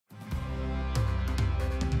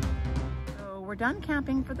we're done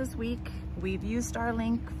camping for this week. We've used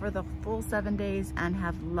STARLINK for the full 7 days and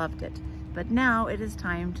have loved it. But now it is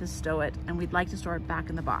time to stow it, and we'd like to store it back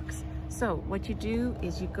in the box. So what you do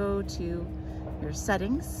is you go to your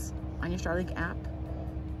settings on your STARLINK app,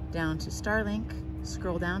 down to STARLINK,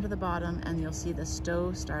 scroll down to the bottom, and you'll see the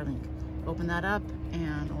Stow STARLINK. Open that up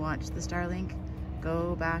and watch the STARLINK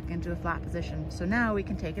go back into a flat position. So now we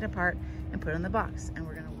can take it apart and put it in the box, and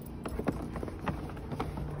we're gonna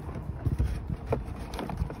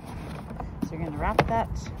So you're gonna wrap that,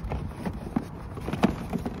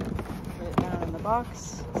 put it down in the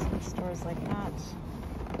box so it stores like that.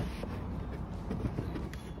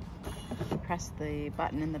 Press the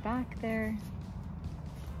button in the back there,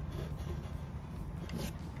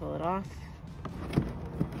 pull it off,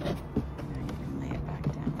 and then you can lay it back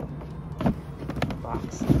down in the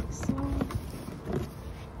box like so.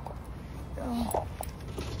 Go.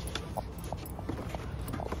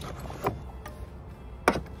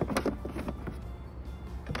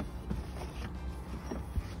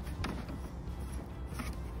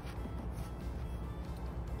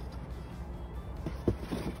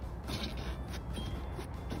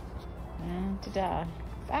 Ta-da,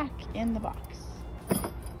 back in the box.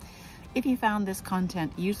 If you found this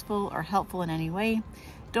content useful or helpful in any way,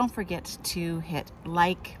 don't forget to hit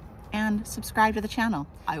like and subscribe to the channel.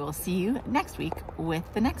 I will see you next week with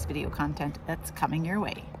the next video content that's coming your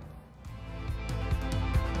way.